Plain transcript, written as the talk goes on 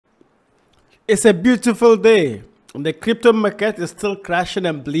It's a beautiful day. The crypto market is still crashing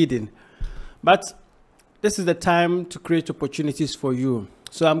and bleeding, but this is the time to create opportunities for you.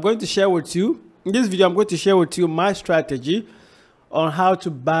 So I'm going to share with you, in this video, I'm going to share with you my strategy on how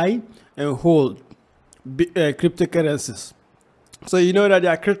to buy and hold cryptocurrencies. So you know that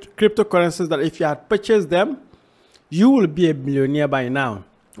there are cryptocurrencies that if you had purchased them, you will be a millionaire by now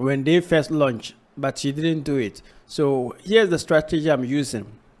when they first launch, but you didn't do it. So here's the strategy I'm using.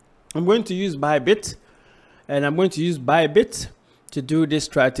 I'm going to use Bybit, and I'm going to use Bybit to do this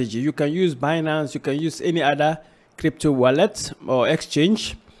strategy. You can use Binance, you can use any other crypto wallet or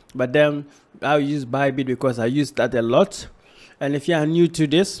exchange, but then I'll use Bybit because I use that a lot. And if you are new to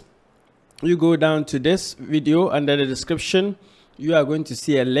this, you go down to this video under the description, you are going to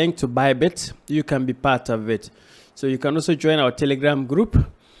see a link to Bybit. You can be part of it. So you can also join our Telegram group,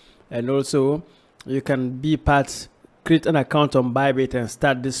 and also you can be part, create an account on Bybit and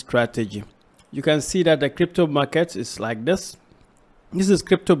start this strategy. You can see that the crypto market is like this. This is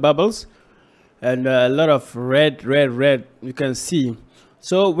crypto bubbles and a lot of red you can see.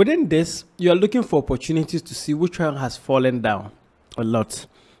 So within this, you are looking for opportunities to see which one has fallen down a lot.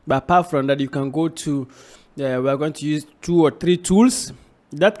 But apart from that, you can go to we're going to use 2 or 3 tools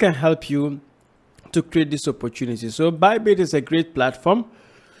that can help you to create this opportunity. So Bybit is a great platform.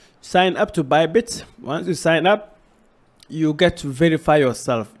 Sign up to Bybit. Once you sign up, you get to verify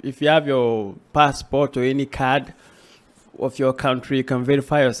yourself. If you have your passport or any card of your country, you can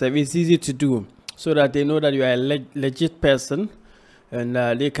verify yourself. It's easy to do so that they know that you are a legit person, and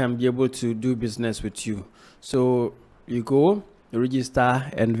they can be able to do business with you. So you go,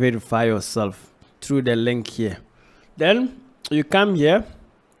 register and verify yourself through the link here. Then you come here,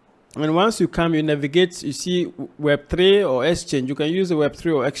 and once you come, you navigate, you see Web3 or exchange. You can use the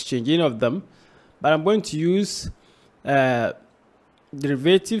Web3 or exchange, any of them, but I'm going to use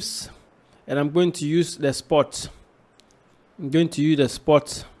derivatives, and I'm going to use the spot. I'm going to use the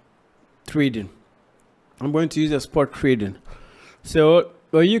spot trading. I'm going to use the spot trading. So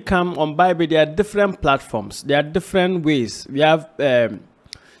when you come on Bybit, there are different platforms. There are different ways. We have the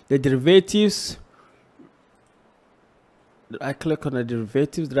derivatives. I click on the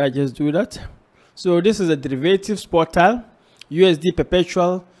derivatives. Did I just do that? So this is a derivatives portal, USD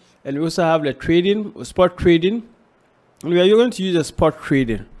perpetual, and we also have the trading, spot trading. And we are going to use the spot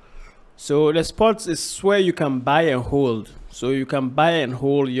trading. So the spots is where you can buy and hold. So you can buy and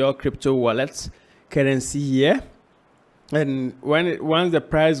hold your crypto wallets currency here. And once the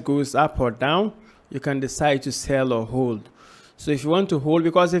price goes up or down, you can decide to sell or hold. So if you want to hold,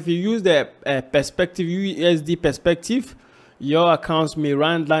 because if you use the perspective, USD perspective, your accounts may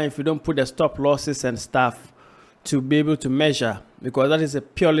run down if you don't put the stop losses and stuff to be able to measure, because that is a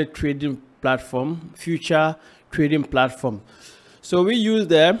purely trading platform, future trading platform. So we use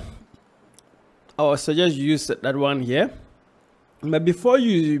I would suggest you use that one here. But before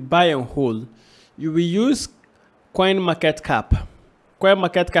you buy and hold, you will use CoinMarketCap.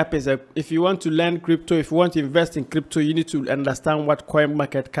 CoinMarketCap is if you want to learn crypto, if you want to invest in crypto, you need to understand what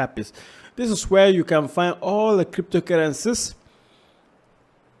CoinMarketCap is. This is where you can find all the cryptocurrencies,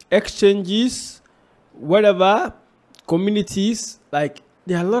 exchanges, whatever, communities, like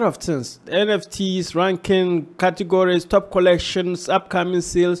there are a lot of things. NFTs, ranking, categories, top collections, upcoming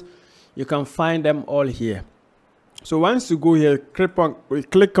sales. You can find them all here. So once you go here, click on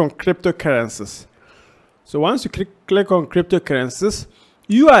cryptocurrencies. So once you click on cryptocurrencies,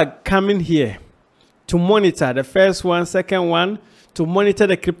 you are coming here to monitor the first one, second one, to monitor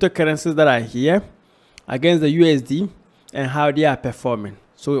the cryptocurrencies that are here against the USD and how they are performing.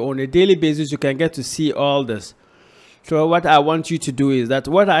 So on a daily basis, you can get to see all this. So what I want you to do is that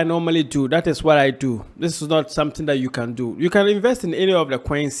what I normally do, that is what I do. This is not something that you can do. You can invest in any of the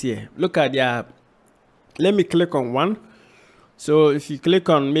coins here. Look at their, let me click on one. So if you click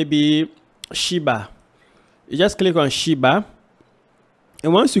on maybe Shiba, you just click on Shiba.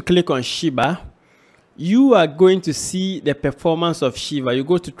 And once you click on Shiba, you are going to see the performance of Shiba. You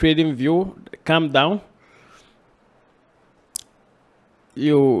go to trading view, come down.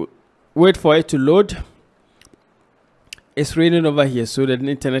 You wait for it to load. It's raining over here, so the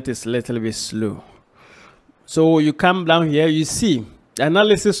internet is a little bit slow. So you come down here, you see the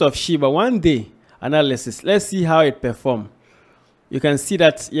analysis of Shiba, 1 day analysis. Let's see how it performed. You can see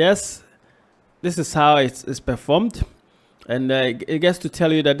that, yes, this is how it's performed. And it gets to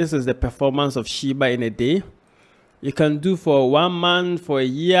tell you that this is the performance of Shiba in a day. You can do for 1 month, for a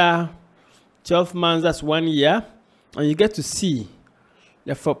year, 12 months, that's 1 year. And you get to see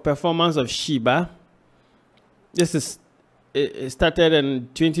the performance of Shiba. This is, it started in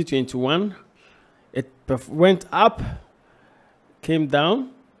 2021. It went up, came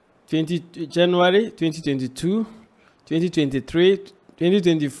down, January 2022, 2023,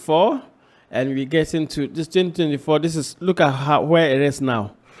 2024, and we get into this 2024. This is, look at where it is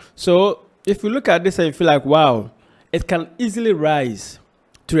now. So if you look at this and you feel like, wow, it can easily rise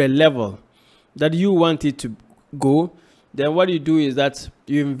to a level that you want it to go, then what you do is that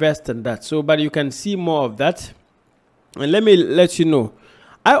you invest in that. So, but you can see more of that. And let me let you know,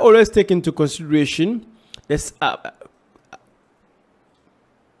 I always take into consideration this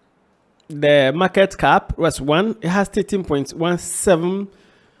the market cap was one. It has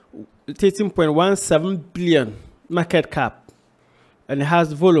 13.17 billion market cap, and it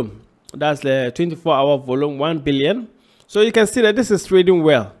has volume. That's the 24-hour volume, 1 billion. So you can see that this is trading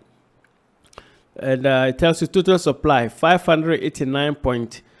well. And it tells you total supply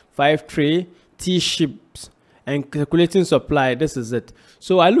 589.53 T ships, and calculating supply. This is it.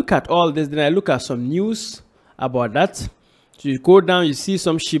 So I look at all this, then I look at some news about that. So you go down, you see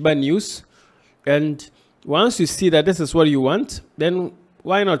some Shiba news, and once you see that this is what you want, then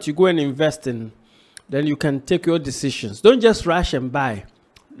why not you go and invest in? Then you can take your decisions. Don't just rush and buy.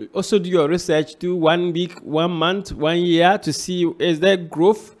 Also do your research. Do 1 week, 1 month, 1 year to see is there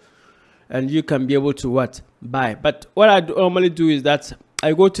growth, and you can be able to what buy. But what I normally do is that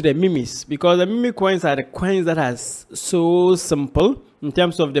I go to the memes, because the meme coins are the coins that are so simple in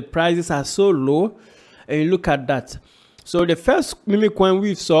terms of the prices are so low, and you look at that. So the first meme coin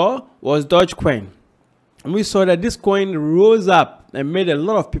we saw was Dogecoin, and we saw that this coin rose up and made a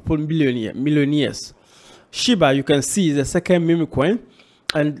lot of people millionaires. Shiba, you can see, is the second meme coin,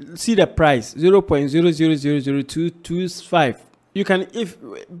 and see the price 0.0000225. You can, if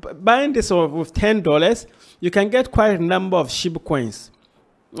buying this with $10, you can get quite a number of Shiba coins.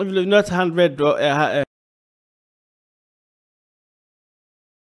 If not $100,